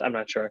practice? I'm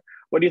not sure.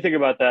 What do you think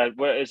about that?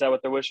 Is that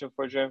what they're wishing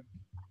for, Jim?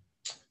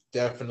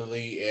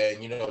 Definitely,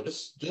 and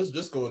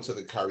just going to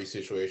the Kyrie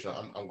situation.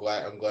 I'm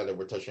glad that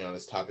we're touching on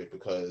this topic,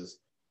 because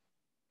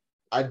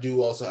I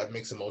do also have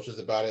mixed emotions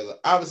about it. Like,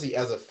 obviously,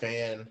 as a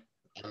fan,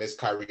 I miss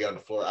Kyrie on the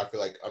floor. I feel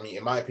like,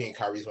 in my opinion,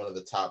 Kyrie's one of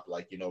the top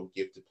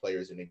gifted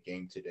players in the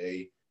game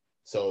today.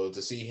 So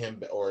to see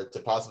him, or to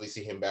possibly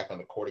see him back on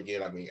the court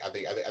again, I think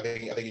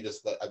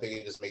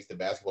it just makes the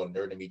basketball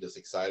nerd in me just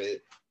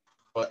excited.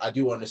 But I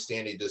do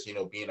understand it just,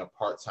 being a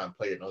part-time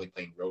player and only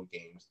playing road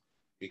games,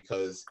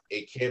 because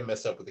it can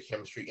mess up with the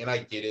chemistry. And I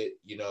get it,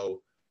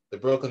 the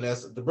Brooklyn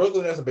Nets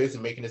are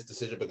basically making this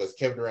decision because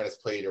Kevin Durant has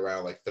played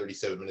around like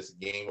 37 minutes a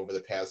game over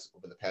the past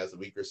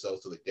week or so.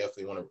 So they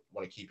definitely want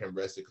to keep him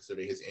rested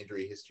considering his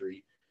injury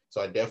history. So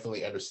I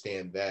definitely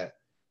understand that.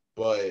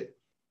 But,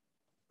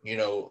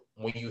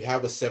 when you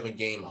have a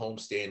 7-game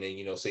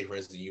homestand and, say for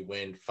instance, you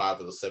win 5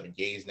 of those 7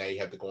 games, now you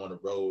have to go on the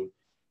road,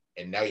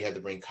 and now you have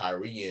to bring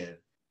Kyrie in.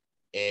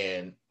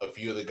 And a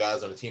few of the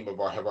guys on the team have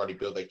already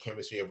built that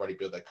chemistry, have already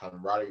built that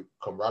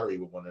camaraderie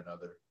with one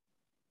another.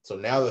 So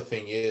now the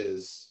thing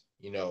is,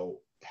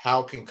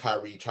 how can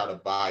Kyrie try to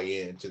buy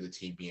into the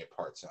team being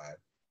part-time?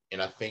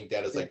 And I think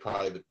that is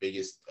probably the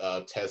biggest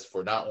test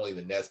for not only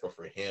the Nets, but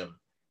for him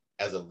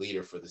as a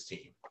leader for this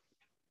team.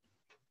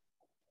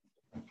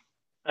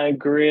 I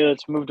agree.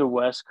 Let's move to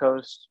West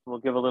Coast. We'll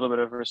give a little bit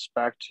of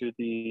respect to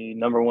the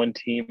number 1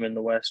 team in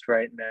the West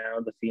right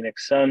now, the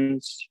Phoenix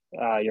Suns,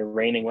 your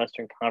reigning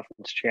Western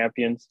Conference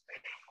champions.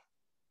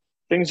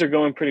 Things are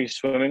going pretty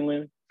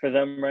swimmingly for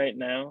them right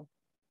now,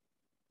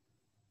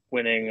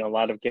 winning a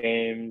lot of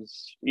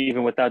games,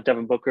 even without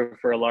Devin Booker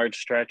for a large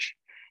stretch.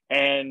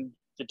 And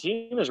the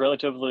team is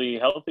relatively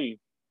healthy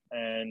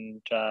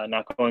and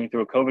not going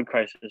through a COVID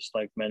crisis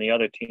like many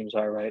other teams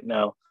are right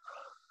now.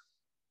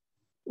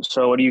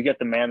 So what do you get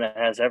the man that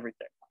has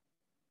everything?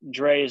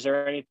 Dre, is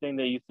there anything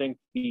that you think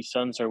the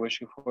Suns are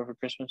wishing for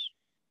Christmas?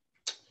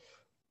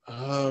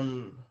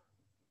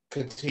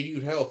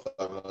 Continued health,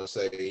 I'm gonna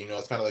say.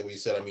 It's kind of like we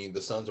said.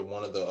 The Suns are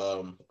one of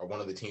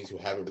the teams who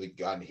haven't really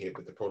gotten hit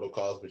with the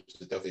protocols, which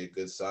is definitely a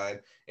good sign.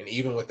 And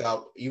even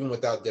without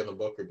Devin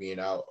Booker being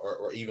out,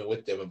 or even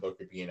with Devin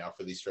Booker being out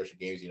for these stretch of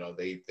games,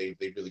 they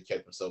really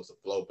kept themselves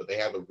afloat. But they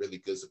have a really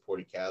good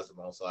supporting cast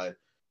alongside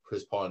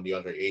Chris Paul and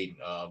DeAndre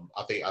Ayton. I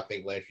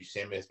think Landry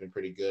Shamet has been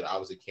pretty good.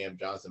 Obviously, Cam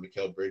Johnson,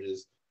 Mikal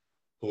Bridges,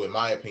 who in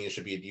my opinion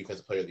should be a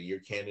Defensive Player of the Year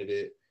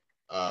candidate.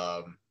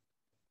 JaVale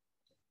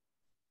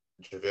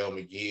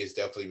McGee has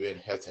definitely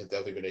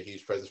been a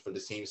huge presence for the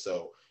team.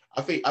 So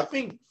I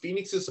think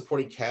Phoenix's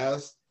supporting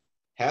cast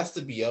has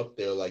to be up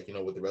there,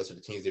 with the rest of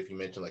the teams. If you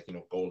mention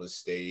Golden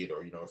State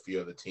or a few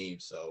other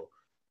teams. So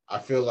I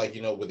feel like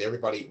with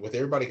everybody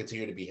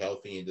continuing to be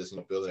healthy and just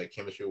building that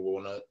chemistry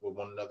with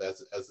one another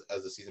as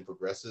the season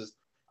progresses,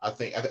 I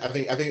think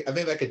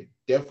that could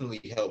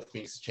definitely help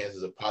Phoenix's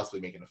chances of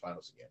possibly making the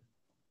finals again.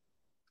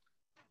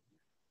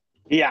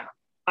 Yeah,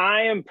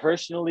 I am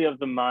personally of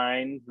the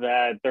mind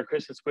that their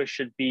Christmas wish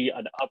should be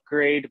an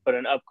upgrade, but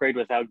an upgrade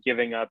without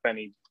giving up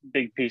any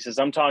big pieces.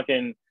 I'm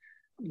talking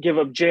give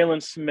up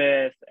Jalen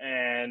Smith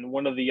and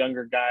one of the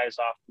younger guys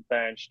off the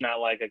bench,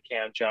 not like a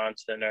Cam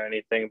Johnson or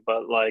anything,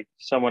 but like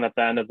someone at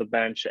the end of the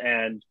bench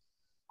and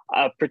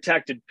a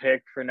protected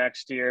pick for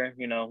next year.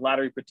 You know,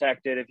 lottery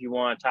protected if you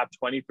want, top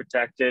 20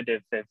 protected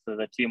if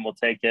the team will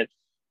take it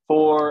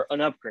for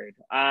an upgrade.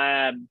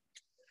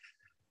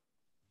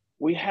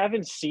 We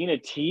haven't seen a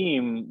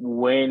team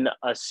win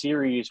a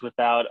series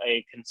without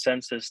a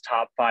consensus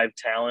top 5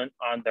 talent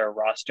on their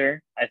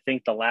roster. I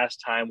think the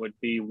last time would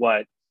be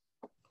what,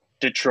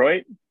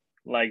 Detroit,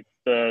 like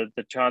the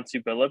Chauncey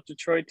Billups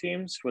Detroit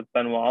teams with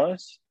Ben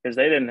Wallace, because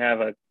they didn't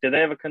have a. Did they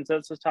have a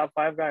consensus top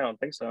 5 guy? I don't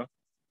think so.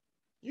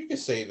 You could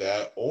say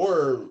that,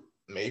 or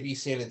maybe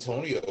San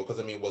Antonio, because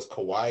I mean, was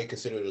Kawhi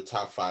considered a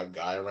top 5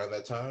 guy around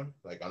that time?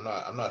 Like, I'm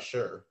not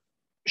sure.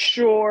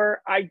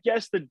 Sure, I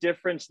guess the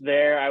difference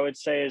there, I would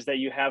say, is that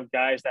you have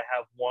guys that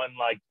have won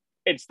like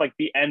it's like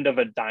the end of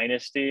a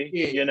dynasty,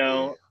 Yeah, you yeah.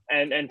 know.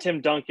 And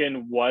Tim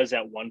Duncan was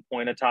at one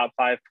point a top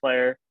 5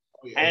 player.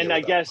 And I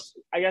guess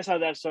how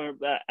that's so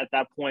at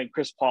that point,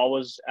 Chris Paul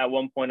was at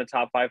one point a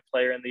top 5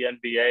 player in the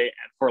NBA and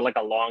for like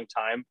a long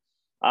time.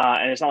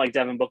 And it's not like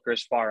Devin Booker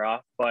is far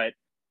off, but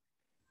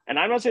and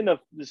I'm not saying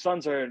the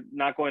Suns are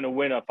not going to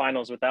win a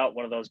finals without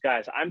one of those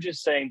guys. I'm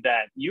just saying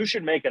that you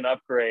should make an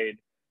upgrade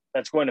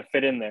that's going to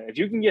fit in there. If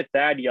you can get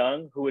Thad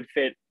Young, who would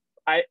fit,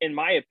 in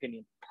my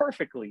opinion,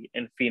 perfectly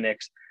in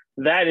Phoenix,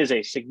 that is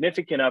a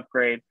significant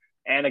upgrade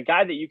and a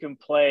guy that you can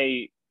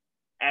play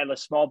at a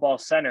small ball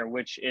center,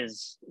 which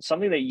is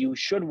something that you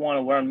should want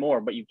to learn more,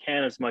 but you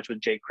can't as much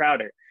with Jay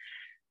Crowder.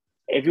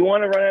 If you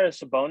want to run out of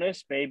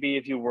Sabonis, maybe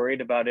if you're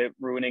worried about it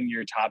ruining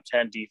your top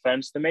 10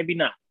 defense, then maybe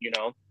not, you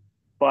know.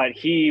 But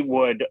he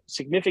would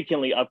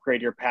significantly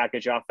upgrade your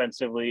package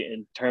offensively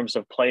in terms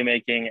of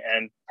playmaking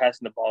and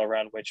passing the ball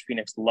around, which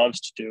Phoenix loves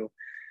to do.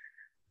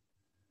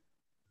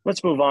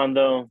 Let's move on,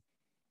 though.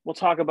 We'll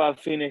talk about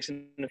Phoenix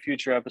in the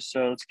future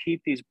episodes.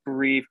 Keep these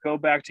brief. Go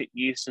back to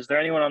East. Is there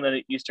anyone on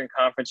the Eastern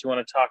Conference you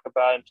want to talk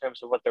about in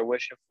terms of what they're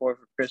wishing for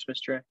Christmas,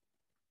 Trey?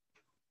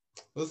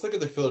 Let's look at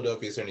the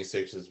Philadelphia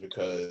 76ers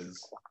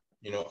because,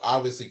 you know,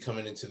 obviously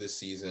coming into this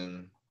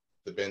season,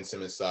 the Ben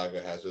Simmons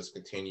saga has just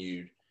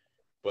continued.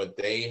 But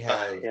they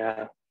have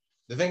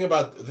the thing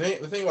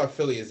about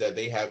Philly is that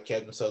they have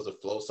kept themselves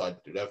afloat. So I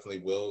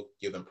definitely will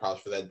give them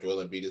props for that.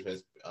 Joel Embiid has been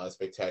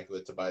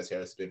spectacular. Tobias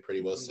Harris has been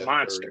pretty well set.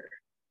 Monster.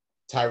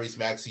 Tyrese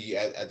Maxey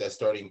at that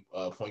starting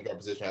point guard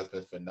position has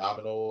been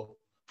phenomenal.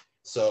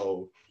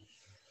 So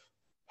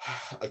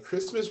a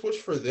Christmas wish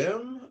for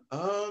them,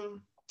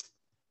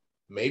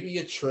 maybe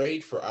a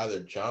trade for either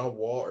John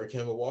Wall or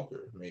Kemba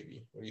Walker.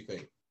 Maybe. What do you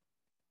think?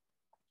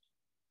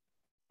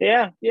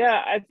 Yeah,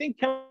 I think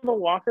Kemba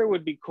Walker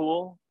would be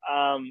cool.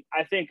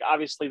 I think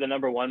obviously the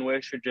number one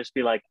wish would just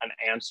be like an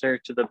answer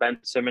to the Ben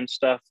Simmons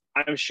stuff.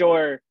 I'm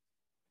sure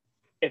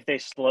if they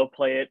slow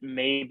play it,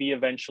 maybe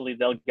eventually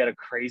they'll get a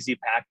crazy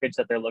package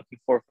that they're looking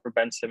for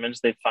Ben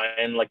Simmons. They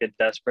find like a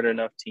desperate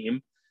enough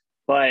team,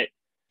 but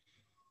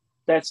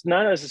that's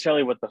not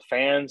necessarily what the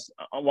fans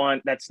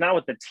want. That's not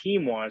what the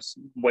team wants.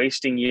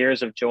 Wasting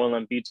years of Joel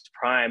Embiid's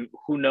prime.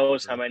 Who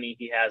knows how many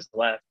he has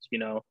left? You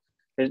know.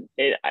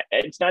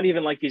 It's not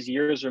even like he's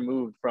years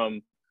removed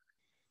from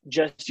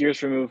the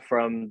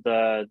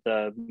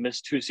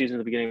missed 2 seasons at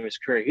the beginning of his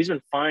career. He's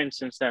been fine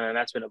since then, and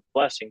that's been a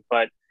blessing.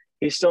 But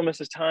he still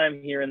misses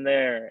time here and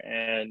there,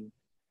 and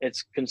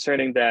it's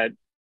concerning that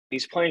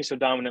he's playing so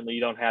dominantly.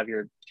 You don't have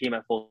your team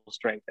at full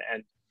strength,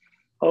 and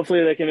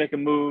hopefully they can make a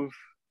move,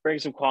 bring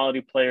some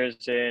quality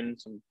players in,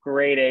 some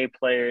grade A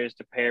players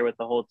to pair with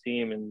the whole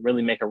team, and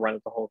really make a run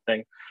at the whole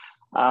thing.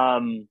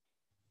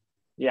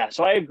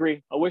 So I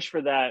agree. A wish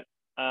for that.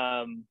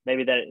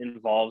 Maybe that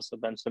involves the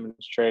Ben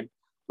Simmons trade.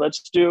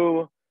 Let's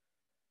do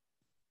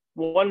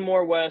one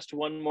more West,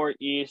 one more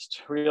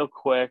East, real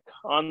quick.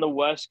 On the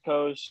West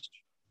Coast,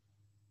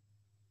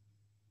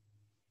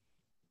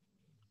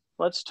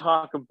 let's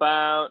talk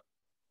about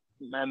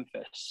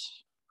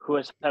Memphis, who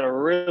has had a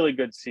really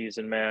good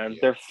season, man. Yeah.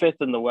 They're 5th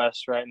in the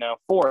West right now,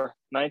 4th,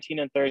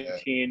 19-13.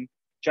 Yeah.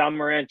 John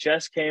Morant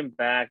just came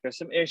back. There's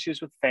some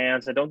issues with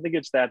fans. I don't think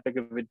it's that big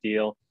of a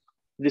deal.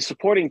 The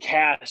supporting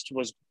cast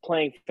was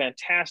playing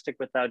fantastic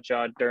without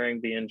Ja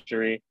during the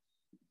injury.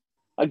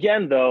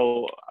 Again,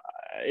 though,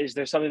 is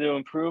there something to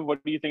improve?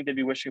 What do you think they'd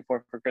be wishing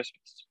for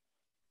Christmas?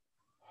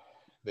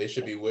 They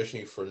should be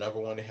wishing for number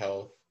 1,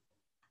 health,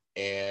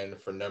 and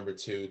for number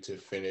 2 to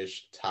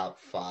finish top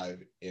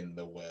 5 in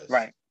the West.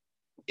 Right.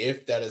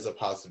 If that is a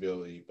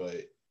possibility,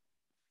 but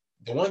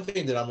the one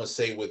thing that I'm going to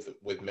say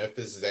with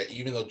Memphis is that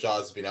even though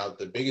Ja's been out,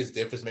 the biggest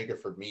difference maker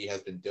for me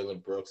has been Dillon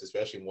Brooks,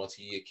 especially once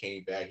he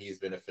came back. He's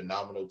been a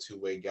phenomenal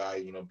two-way guy,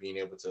 you know, being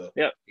able to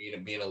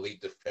be an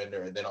elite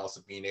defender and then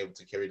also being able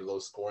to carry the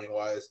load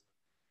scoring-wise.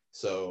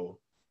 So,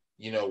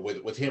 you know,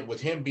 with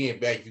him being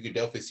back, you could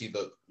definitely see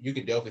the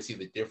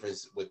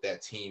difference with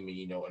that team,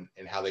 you know,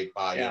 and how they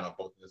buy in on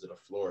both ends of the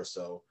floor.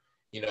 So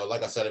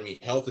like I said, I mean,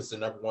 health is the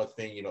number one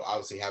thing.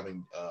 Obviously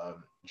having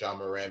John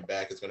Moran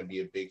back is going to be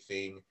a big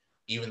thing,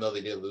 even though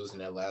they did lose in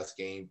that last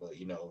game. But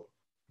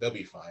they'll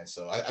be fine.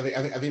 So I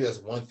think that's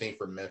one thing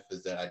for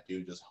Memphis that I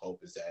do just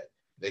hope is that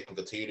they can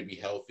continue to be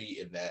healthy,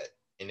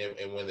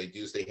 and when they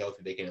do stay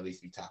healthy, they can at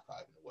least be top 5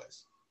 in the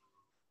West.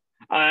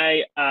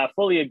 I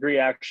fully agree.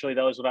 Actually,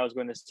 that was what I was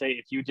going to say.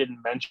 If you didn't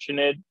mention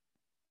it,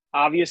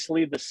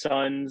 obviously the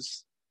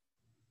Suns.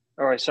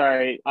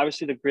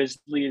 Obviously the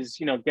Grizzlies,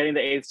 getting the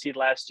 8th seed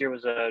last year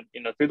was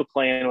through the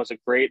play-in was a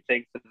great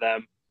thing for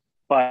them.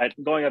 But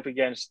going up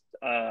against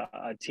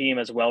a team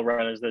as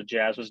well-run as the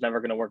Jazz was never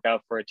going to work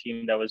out for a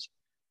team that was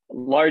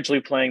largely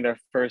playing their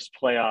first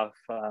playoff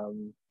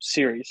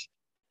series.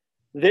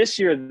 This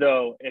year,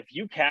 though, if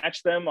you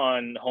catch them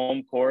on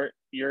home court,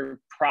 you're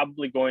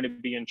probably going to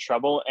be in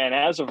trouble. And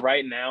as of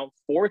right now,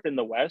 4th in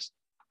the West,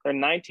 they're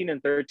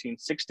 19-13,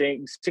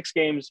 6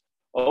 games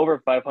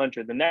over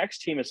 500. The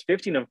next team is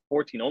 15-14,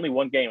 only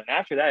 1 game, and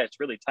after that, it's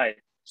really tight.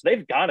 So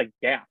they've got a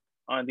gap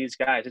on these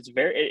guys.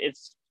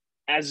 It's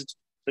as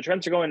the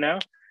trends are going now,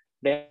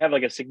 they have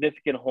like a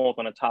significant hold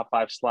on a top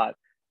 5 slot.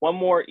 One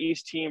more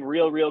East team,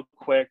 real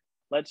quick.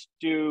 Let's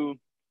do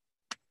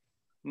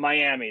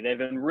Miami. They've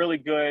been really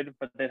good,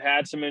 but they've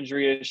had some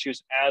injury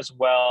issues as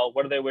well.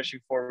 What are they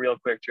wishing for, real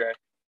quick, Dre?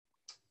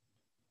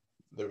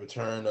 The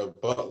return of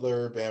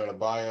Butler, Bam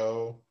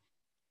Adebayo,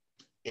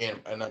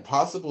 and a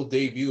possible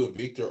debut of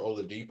Victor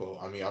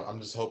Oladipo. I mean, I'm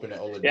just hoping that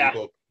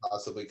Oladipo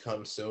possibly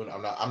comes soon.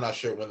 I'm not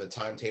sure when the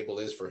timetable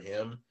is for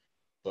him,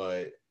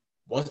 but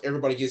once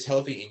everybody gets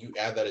healthy and you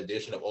add that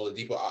addition of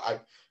Oladipo,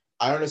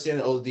 I understand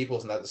that Oladipo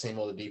is not the same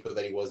Oladipo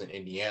that he was in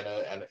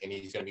Indiana, and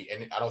he's going to be.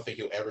 And I don't think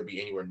he'll ever be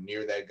anywhere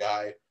near that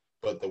guy.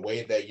 But the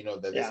way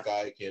that this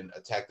guy can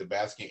attack the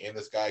basket and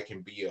this guy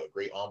can be a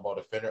great on-ball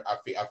defender, I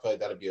feel like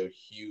that'll be a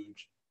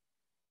huge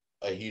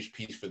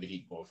piece for the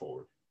Heat going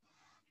forward.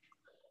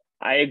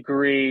 I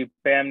agree.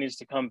 Bam needs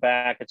to come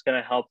back. It's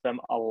going to help them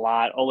a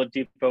lot.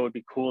 Oladipo would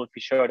be cool if he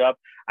showed up.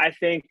 I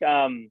think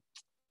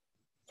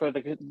for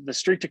the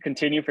streak to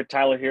continue for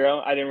Tyler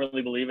Hero, I didn't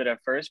really believe it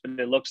at first, but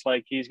it looks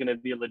like he's going to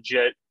be a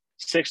legit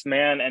 6th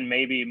man and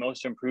maybe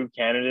most improved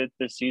candidate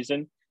this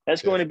season.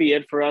 That's going to be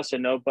it for us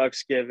at No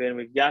Bucks Given.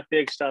 We've got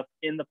big stuff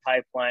in the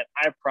pipeline.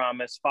 I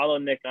promise. Follow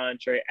Nick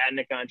Andre at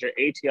Nick Andre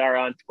ATR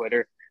on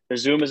Twitter. The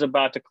Zoom is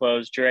about to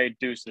close. Dre,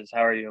 deuces.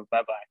 How are you?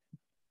 Bye-bye.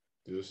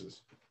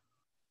 Deuces.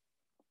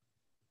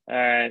 All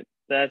right,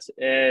 that's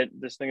it.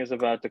 This thing is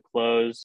about to close.